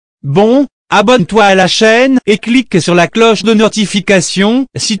Bon, abonne-toi à la chaîne et clique sur la cloche de notification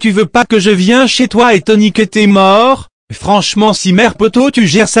si tu veux pas que je vienne chez toi et te nique tes morts. Franchement, si mère poteau tu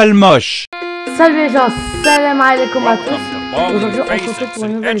gères sale moche. Salut les gens, Salem à tous. Aujourd'hui on se retrouve pour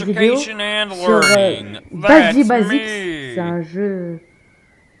une nouvelle vidéo sur Baldi Basic. C'est un jeu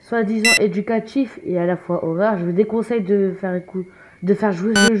soi-disant éducatif et à la fois horreur. Je vous déconseille de faire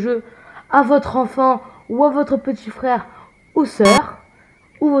jouer ce jeu à votre enfant ou à votre petit frère ou sœur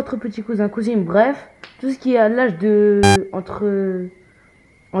ou votre petit cousin, cousine, bref, tout ce qui est à l'âge de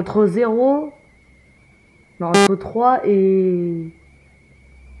entre 0, non, entre 3 et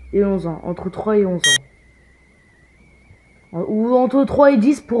 11 ans, entre 3 et 11 ans. Ou entre 3 et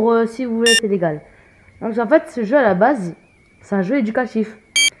 10 pour si vous voulez, c'est légal. Donc en fait, ce jeu à la base, c'est un jeu éducatif.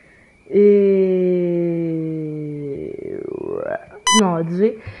 Et non,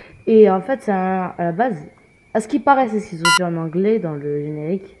 désolé. Et en fait, c'est à la base, à ce qui paraît, c'est ce qu'ils ont dit en anglais dans le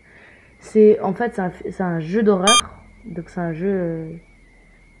générique. C'est en fait, c'est un jeu d'horreur. Donc c'est un jeu,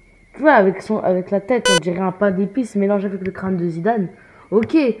 tu vois, avec la tête, on dirait un pain d'épices mélangé avec le crâne de Zidane.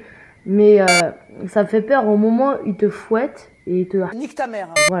 Ok, mais ça fait peur au moment où il te fouette et il te... Nique ta mère.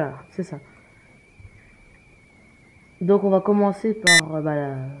 Voilà, c'est ça. Donc on va commencer par...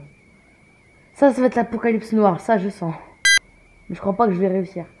 Ça va être l'apocalypse noire, ça je sens. Mais je crois pas que je vais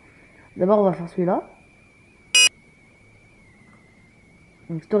réussir. D'abord on va faire celui-là.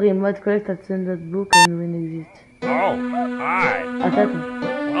 Donc story mode, collect at that book and when exit. Oh, hi. Attends.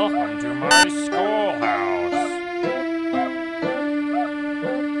 Welcome to my schoolhouse.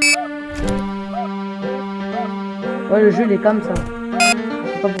 Ouais, le jeu il est comme ça.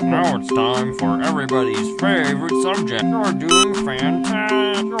 C'est pas pour moi. Now it's time for everybody's favorite subject. You're doing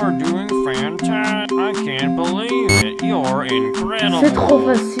fantastic. You're doing fantastic. I can't believe it. You're incredible. C'est trop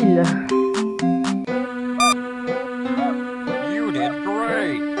facile. You did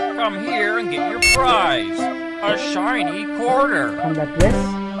great. Come here and get your prize. A shiny quarter. Prendre la pièce.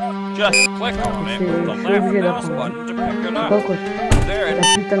 Just click on it with the left mouse button to pick it up.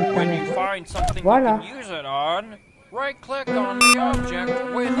 Then, when you find something you can use it on, right-click on the object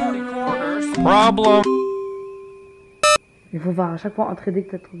with the quarters. Problem. Il faut voir à chaque fois entrer dès que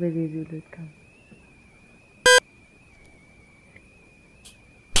tu as trouvé les deux de cam.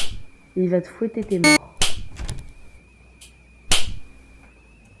 Il va te fouetter tes morts.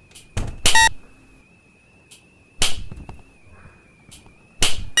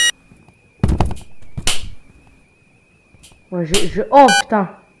 Ouais, oh putain!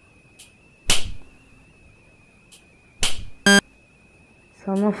 C'est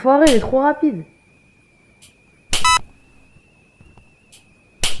un enfoiré, il est trop rapide.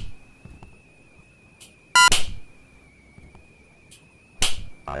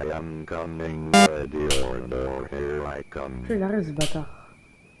 I am coming, ready or no, here I come. Il arrive ce bâtard.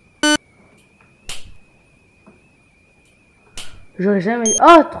 J'aurais jamais...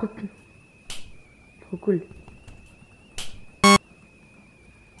 Oh, trop cool.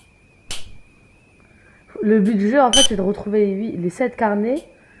 Le but du jeu, en fait, c'est de retrouver les 7 carnets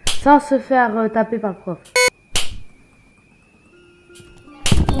sans se faire taper par le prof.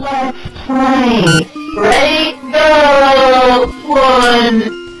 Let's play. Ready, go! 1,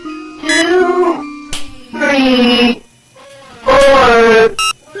 2, 3, 4.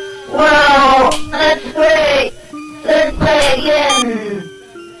 Wow, that's great. Let's play again.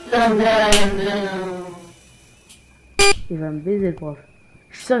 Sometime. Il va me baiser le prof.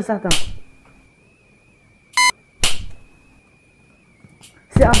 Je suis sûr et certain.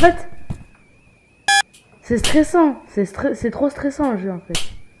 En fait, c'est stressant. C'est trop stressant le jeu en fait.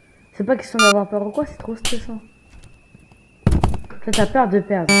 C'est pas question d'avoir peur ou quoi, c'est trop stressant. Là, t'as peur de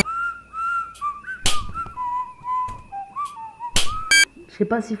perdre. Je sais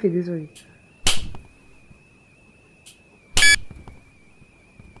pas siffler, désolé.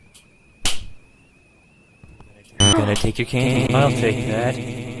 You're gonna take your cane? I'll take that.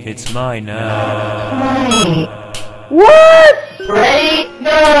 It's mine now. What? Ready,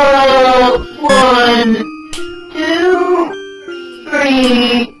 go! 1, 2,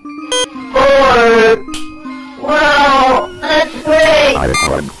 3, 4. Wow, that's great! I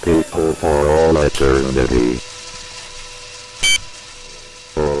hug people for all eternity.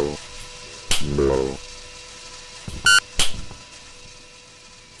 Oh, no.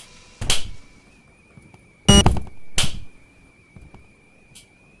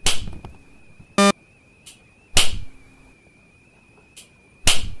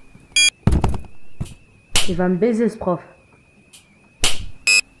 Il va me baiser ce prof.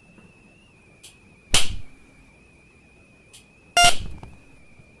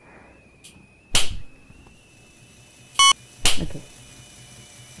 Ok.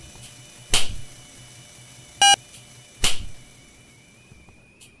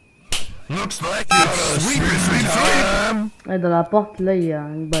 Et dans la porte, là, il y a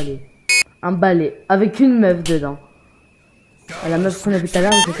un balai. Un balai, avec une meuf dedans. Et la meuf qu'on a vu tout à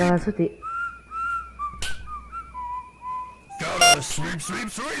l'heure, c'est quand même sauté.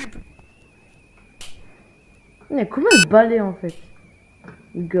 Il y a combien de balais en fait?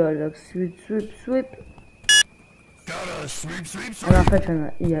 Galax, sweep, sweep, sweep. Alors en fait,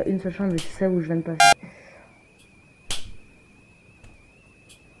 il y a une seule chambre et c'est celle où je viens de passer.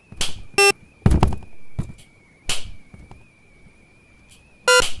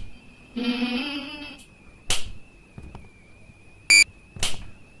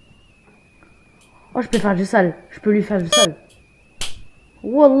 Oh, je peux faire du sale. Je peux lui faire du sale.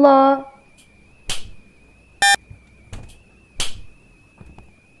 Wallah.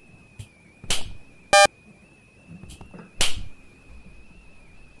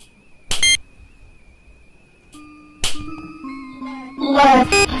 Let's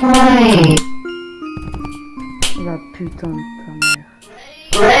play. La putain de ta mère.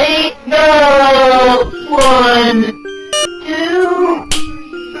 Ready, go! 1, 2,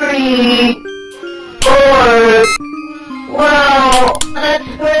 3, 4. Wow, let's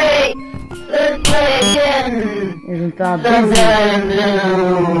play. Let's play again. Et je vais me faire un baiser.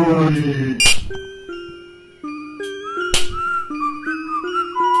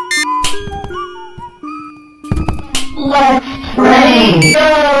 Let's play. Go!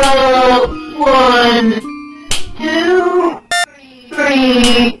 1, 2,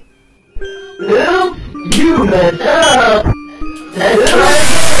 3. Oops, you messed up. That's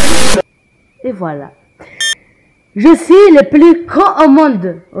right. Et voilà. Je suis le plus con au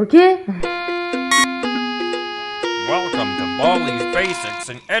monde, ok? Welcome to Baldi Basics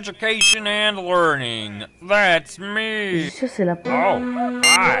in Education and Learning. That's Je me. suis sûr que c'est la... Oh,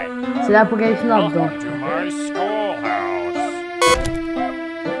 hi. C'est l'Apocalypse Now, donc. Welcome to my schoolhouse.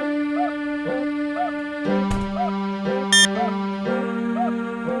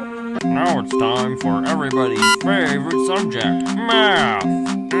 Now it's time for everybody's favorite subject, math.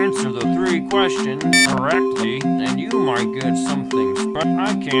 Answer the 3 questions correctly, and you might get something special.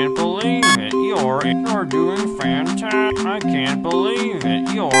 I can't believe it. You're doing fantastic. I can't believe it.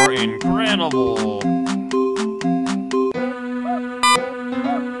 You're incredible.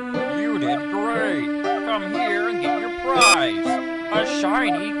 You did great. Come here and get your prize. A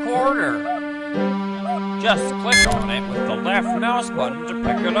shiny quarter. Just click on it with the left mouse button to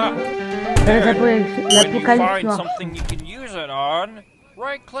pick it up. Then, when you find something you can use it on,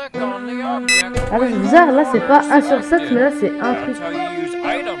 right click on the object. Ah non, c'est bizarre, là c'est pas 1 sur 7, mais là c'est un truc. That's how you use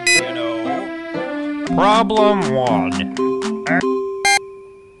items, you know. Problem 1.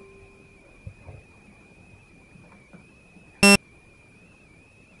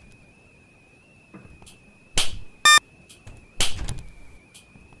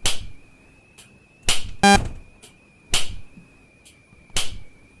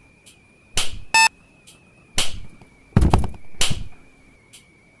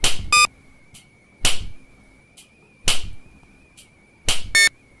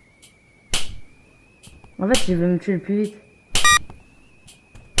 En fait, je vais me tuer le plus vite.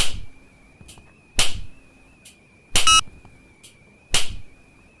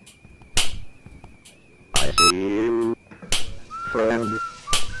 I see you, friend.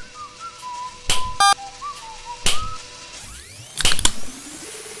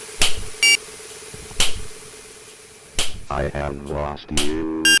 I have lost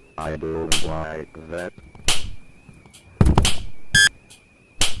you. I don't like that.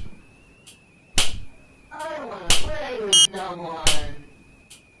 I want to play with someone.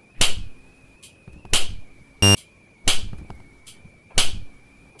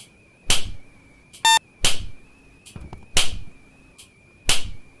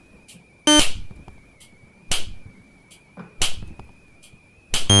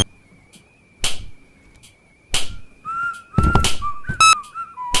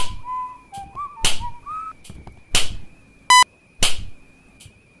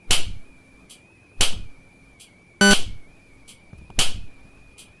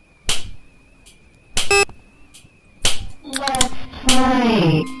 Let's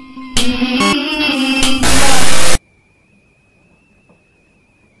play.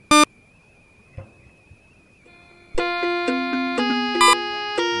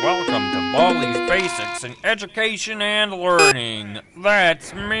 Welcome to Baldi's Basics in Education and Learning.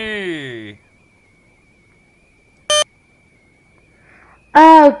 That's me.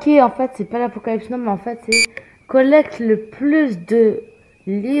 Ah ok, en fait c'est pas l'Apocalypse Now, mais en fait c'est collecte le plus de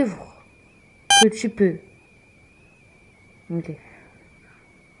livres que tu peux. Ok.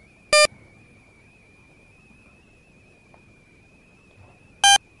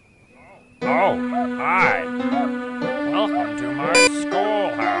 Oh, hi. Welcome to my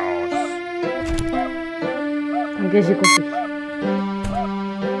schoolhouse. Ok, j'ai compris.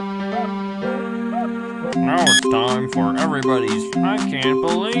 Now it's time for everybody's I can't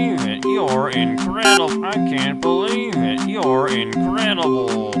believe it. You're incredible. I can't believe it. You're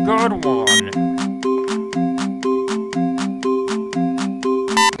incredible. Good one.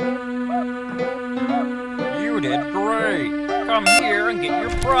 You did great. Come here and get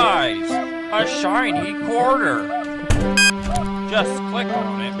your prize. A shiny quarter. Just click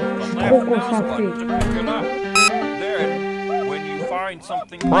on it with the left mouse button to pick it up. Then, when you find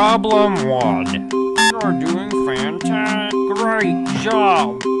something... Problem 1. You're doing fantastic. Great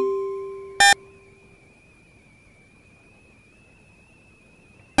job.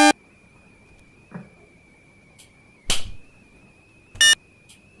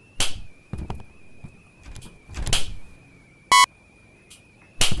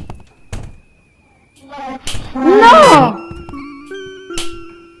 Non!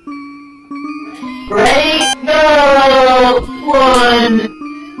 Great go! 1,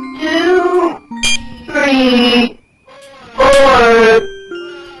 2, 3, 4.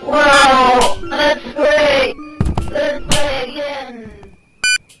 Wow, that's great. Let's play again.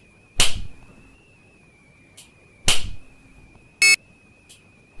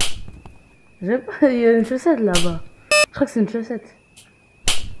 J'aime pas, il y a une chaussette là-bas. Je crois que c'est une chaussette.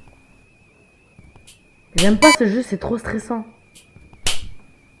 J'aime pas ce jeu, c'est trop stressant.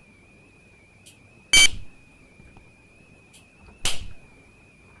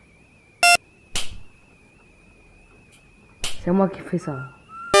 C'est moi qui fais ça.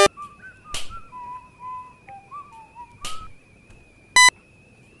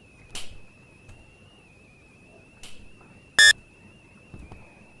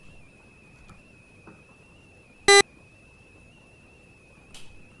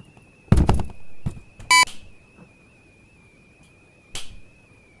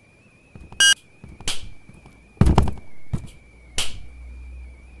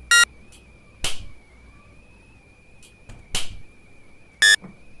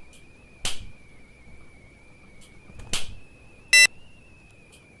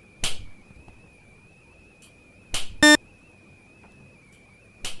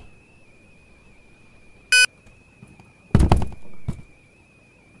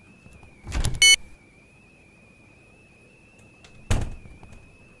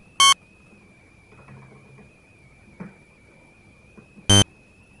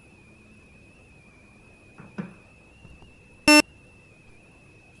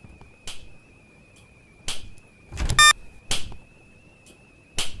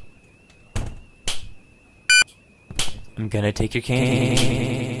 I'm gonna take your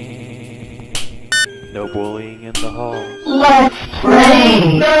cane. No bullying in the hall. Let's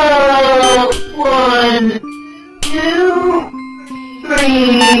play. Go! 1, 2,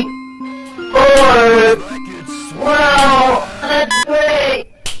 3, 4. Wow, that's great.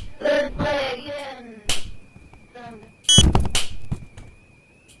 Let's play again.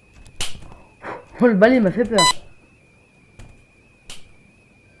 Oh, le balai m'a fait peur.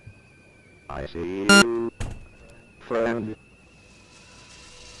 I see you, friend.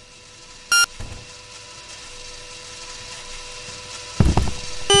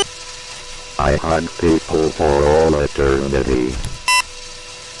 I hunt people for all eternity.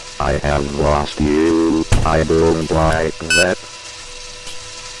 I have lost you. I don't like that.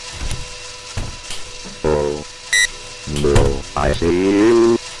 Oh no, I see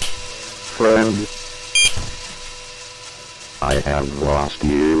you, friend. I have lost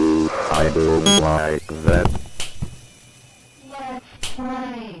you. I don't like that. Let's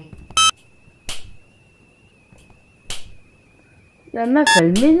play. La meuf,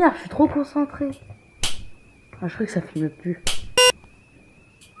 elle m'énerve, je suis trop concentré. Ah, je crois que ça filme plus.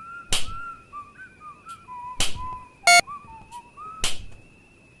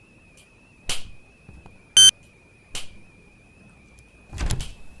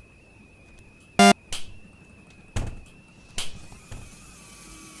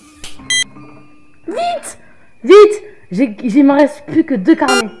 Vite! Vite! Il me reste plus que 2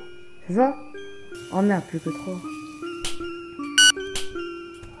 carnets. C'est ça? Oh merde, plus que 3.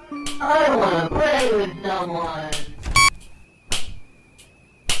 I wanna play with someone.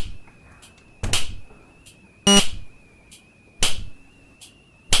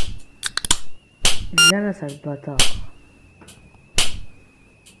 Viens là, sale bâtard.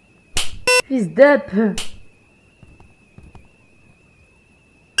 Fils d'up.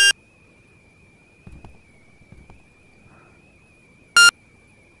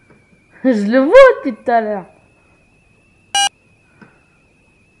 Je le vois depuis tout à l'heure.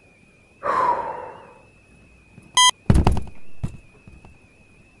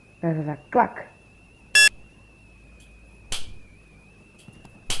 Clac.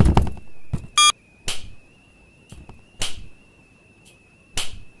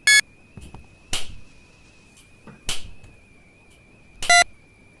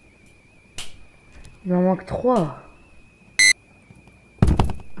 Il m'en manque 3.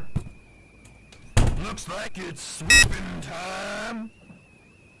 Looks like it's sweeping time.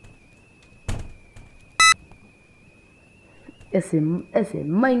 Et c'est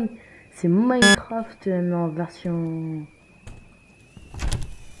Minecraft mais en version.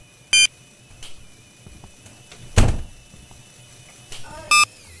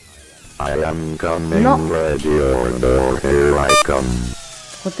 I am coming, Non. ready or no, here I come.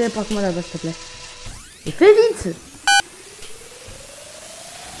 Retéléporte-moi là-bas s'il te plaît. Et fais vite.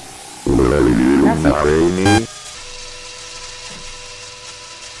 Will you Merci. marry me?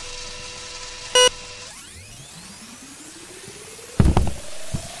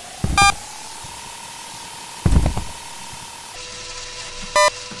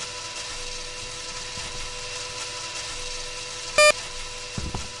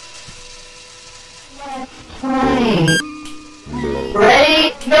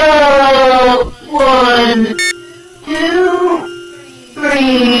 Right now, 1, 2,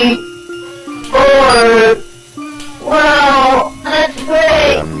 3, 4. Well, let's I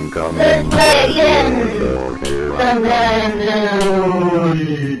play. am coming, Let's play ready again. or no, here I come.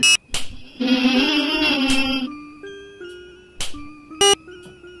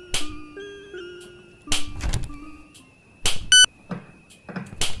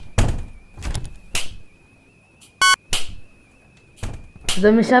 Je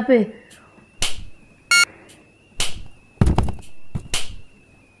dois m'échapper.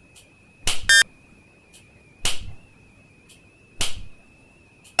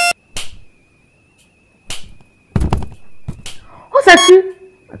 Oh, ça tue.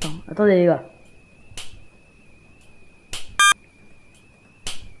 Attendez les gars.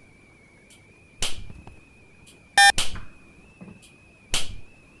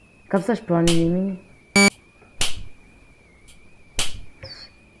 Comme ça, je peux en éliminer.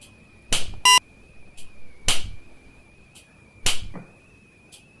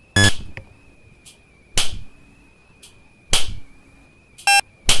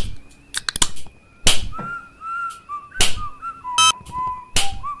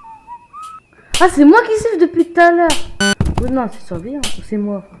 Ah, c'est moi qui siffle depuis tout à l'heure. Oh non, c'est surveillant, ou c'est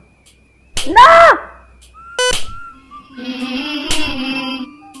moi. Non!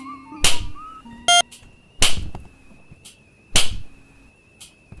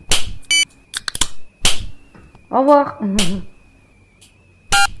 Au revoir.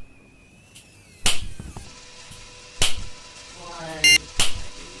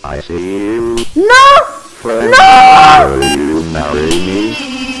 I see you. Non! Friend, No! will you marry me?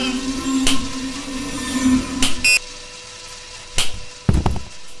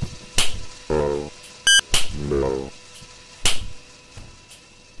 Oh, no.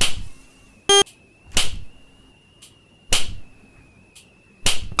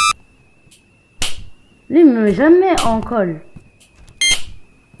 Lui, il me met jamais en colle.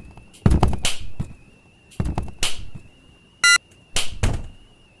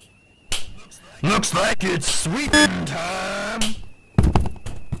 Looks like it's sweeping time.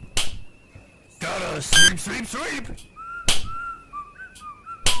 Gotta sweep, sweep, sweep.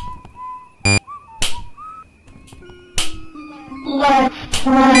 Let's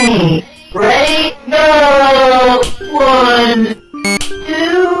play. Right now, 1,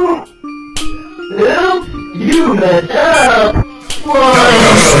 2. Oops, you messed up. 1.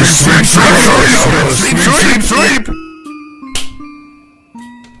 Sweep, sweep, sweep, sweep, sweep, sweep.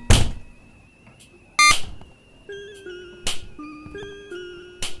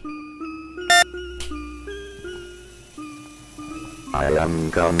 I am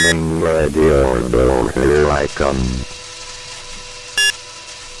coming, ready or no, here I come.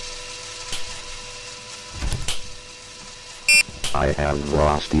 I have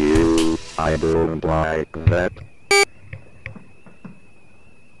lost you, I don't like that.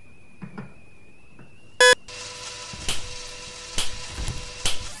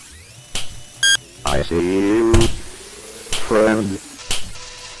 I see you, friend.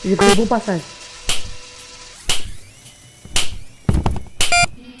 J'ai pris le bon passage.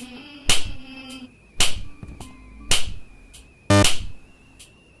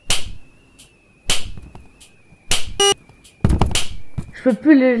 Je peux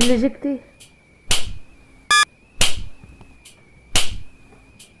plus l'éjecter.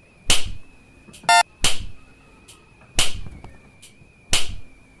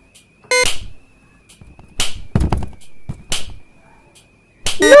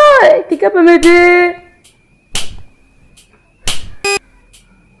 Non, quelqu'un peut m'aider?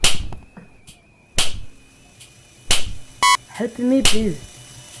 Help me, please.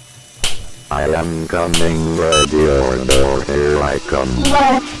 I am coming, ready or no, here I come.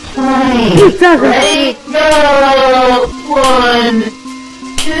 Let's play. Putain, Ready, go! 1,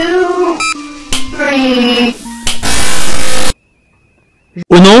 2, 3.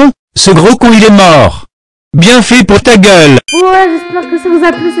 Oh non, ce gros con il est mort. Bien fait pour ta gueule. Ouais, j'espère que ça vous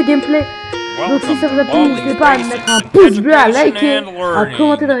a plu ce gameplay. Donc si ça vous a plu, n'hésitez pas à mettre un pouce bleu, à liker, à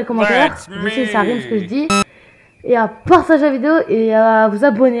commenter dans les commentaires. Je sais, ça rime ce que je dis. Et à partager la vidéo et à vous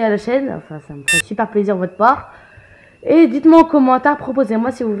abonner à la chaîne. Enfin, ça me ferait super plaisir de votre part. Et dites-moi en commentaire,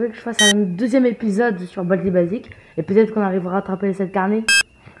 proposez-moi si vous voulez que je fasse un deuxième épisode sur Baldi Basic. Et peut-être qu'on arrivera à attraper les 7 carnets.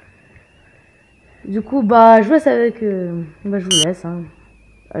 Du coup, bah, je vous laisse avec... je vous laisse, hein.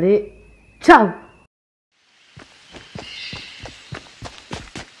 Allez, ciao!